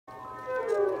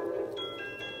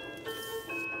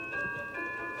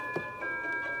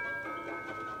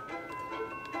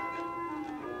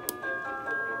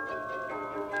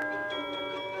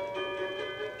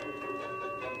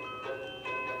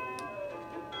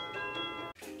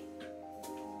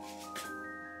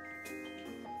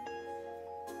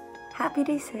Happy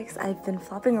day 6. I've been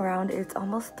flopping around. It's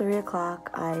almost 3 o'clock.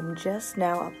 I'm just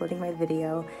now uploading my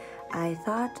video. I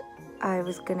thought I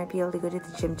was gonna be able to go to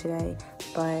the gym today,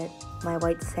 but my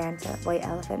white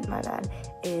elephant, my bad,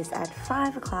 is at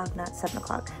 5 o'clock, not 7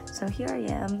 o'clock. So here I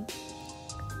am.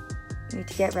 I need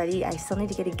to get ready. I still need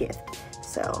to get a gift.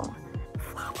 So,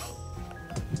 flopping.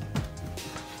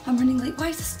 I'm running late. Why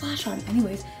is the splash on?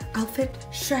 Anyways, outfit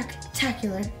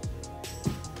Shrek-tacular.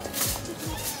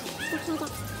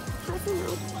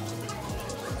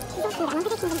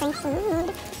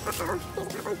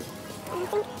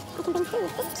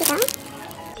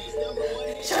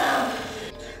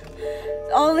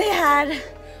 Only had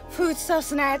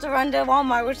foodstuffs and I had to run to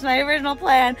Walmart, which is my original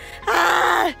plan.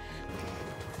 Ah!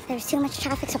 There's too much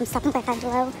traffic, so I'm stopping by Five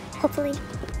Below, hopefully.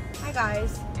 Hi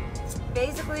guys.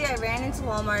 Basically, I ran into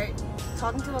Walmart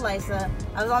talking to Elisa.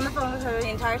 I was on the phone with her the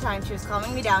entire time. She was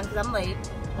calming me down because I'm late.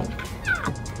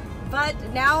 But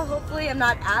now, hopefully, I'm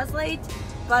not as late.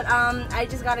 But I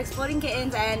just got exploding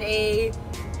kittens and a,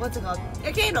 what's it called?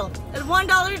 A candle. A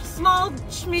 $1 small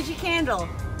schmidgy candle.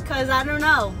 Cause I don't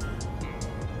know.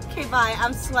 Okay, bye.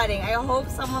 I'm sweating. I hope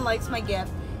someone likes my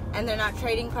gift and they're not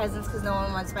trading presents because no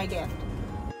one wants my gift.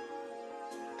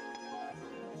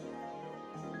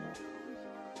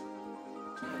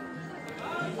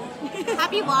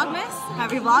 Happy Vlogmas.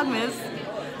 Happy Vlogmas.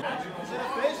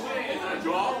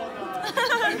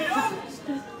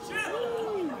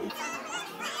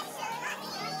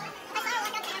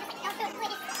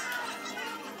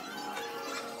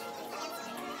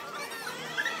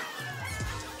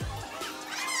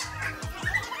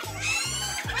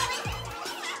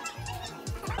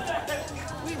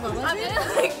 I'm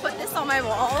gonna like put this on my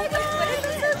wall. Oh my God, this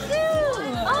is so cute.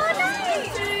 Oh, nice.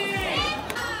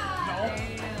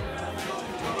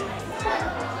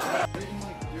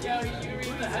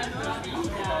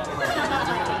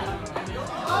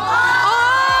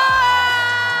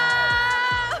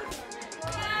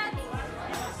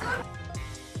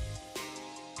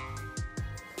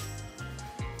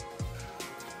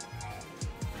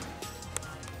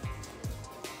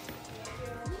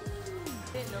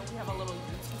 Didn't know we have a little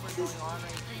YouTuber going on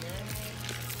right here.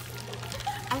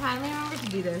 I finally remember to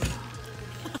do this.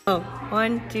 Oh,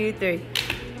 1, 2, 3.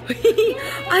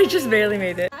 I just barely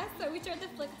made it. So we tried to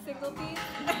flick single piece.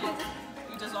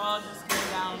 We just all just go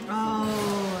down.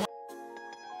 Oh.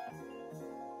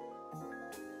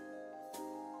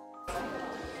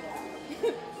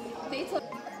 They took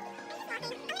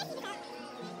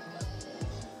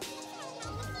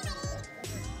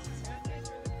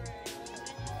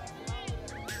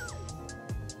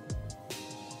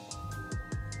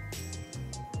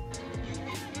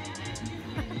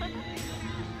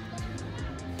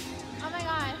Oh my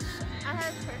gosh, I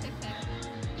have a perfect pick.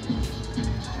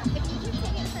 If you can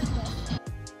take it from this.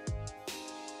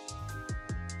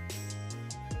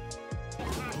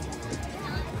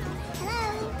 Hello?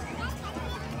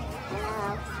 Hello?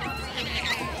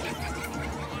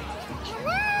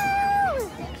 Hello?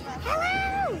 Hello?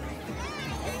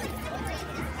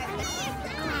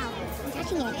 Oh wow, I'm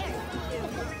touching it.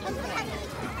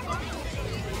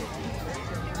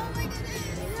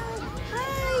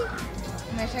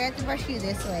 I'm gonna try to brush you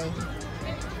this way.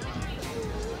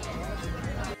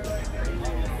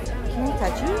 Can I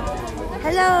touch you?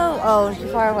 Hello! Oh,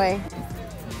 she's far away.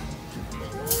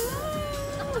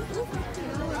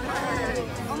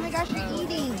 Oh my gosh, you're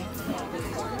eating.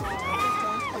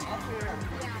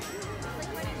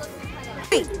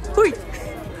 Hey, hui.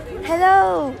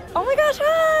 Hello! Oh my gosh,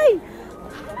 hi!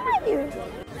 Hi!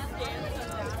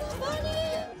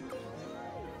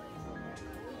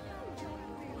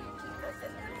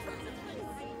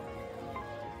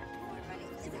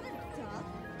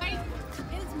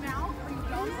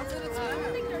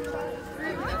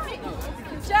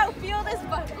 Joe, feel this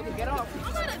button. Okay, get off.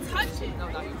 I'm gonna touch it. No,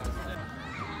 not you.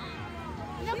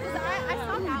 No, because I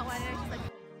saw that one and I was just like.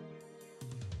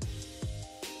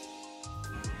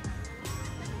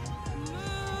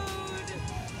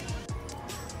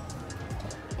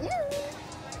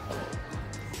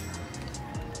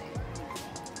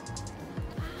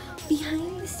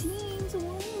 Behind the scenes, wow.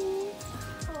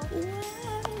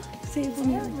 Wow. Say it for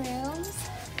me. Rooms.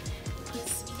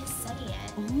 Please study it.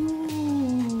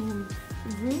 Ooh,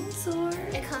 room tour.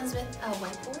 It comes with a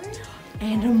whiteboard.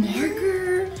 And a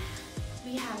marker.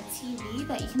 We have a TV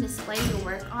that you can display your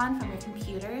work on from your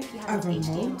computer if you have A an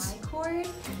remote? HDMI cord. Oh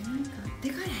my God. They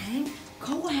got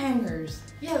coat hangers.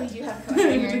 Yeah, we do have coat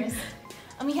hangers.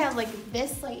 And we have like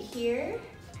this light here.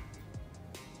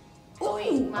 Oh,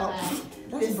 wait, my bad.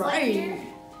 That's This bright. light here.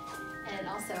 And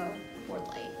also a board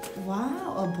light.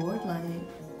 Wow, a board light.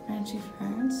 Fancy,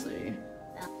 fancy.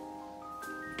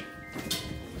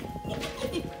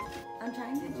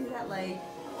 trying to do that like.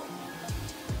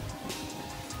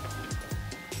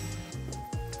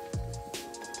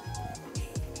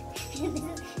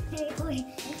 Very cool. I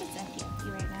think it's empty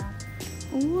right now.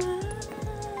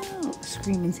 Wow!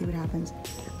 Scream and see what happens.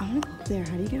 I want to go up there.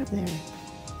 How do you get up there?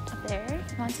 Up there?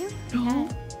 You want to? No.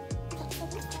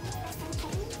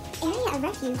 Area of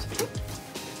refuge.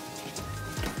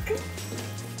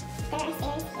 There are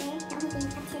stairs here. Don't lead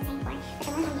up to the same floor. But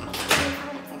the one on the other side is all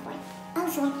up to the floor. Oh,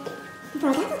 so bro,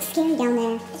 that looks scary down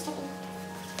there. It's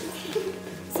tricky.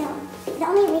 So the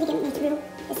only way to get me through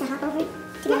is to hop over to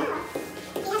go. No.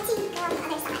 You have to go on the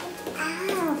other side.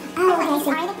 Oh, okay. So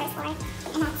already the first floor, and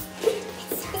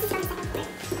this is from the second floor.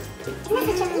 Isn't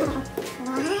that such a little?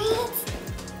 What?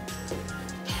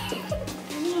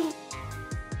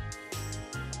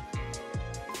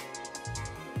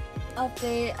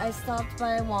 Update, I stopped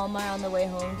by Walmart on the way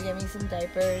home to get me some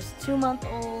diapers.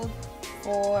 2-month-old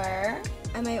for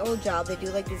at my old job. They do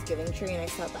like this giving tree and I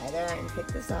stopped by there and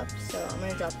picked this up. So I'm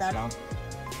gonna drop that off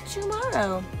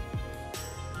tomorrow.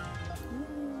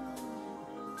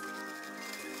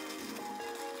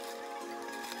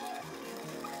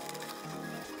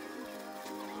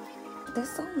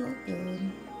 This don't look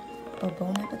good. But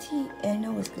bon appetit. I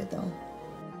know it's good though.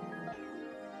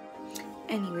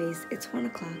 Anyways, it's 1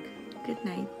 o'clock. Good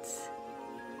night.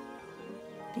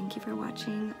 Thank you for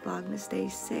watching Vlogmas Day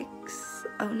 6.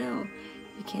 Oh no,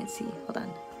 you can't see. Hold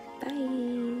on.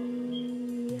 Bye.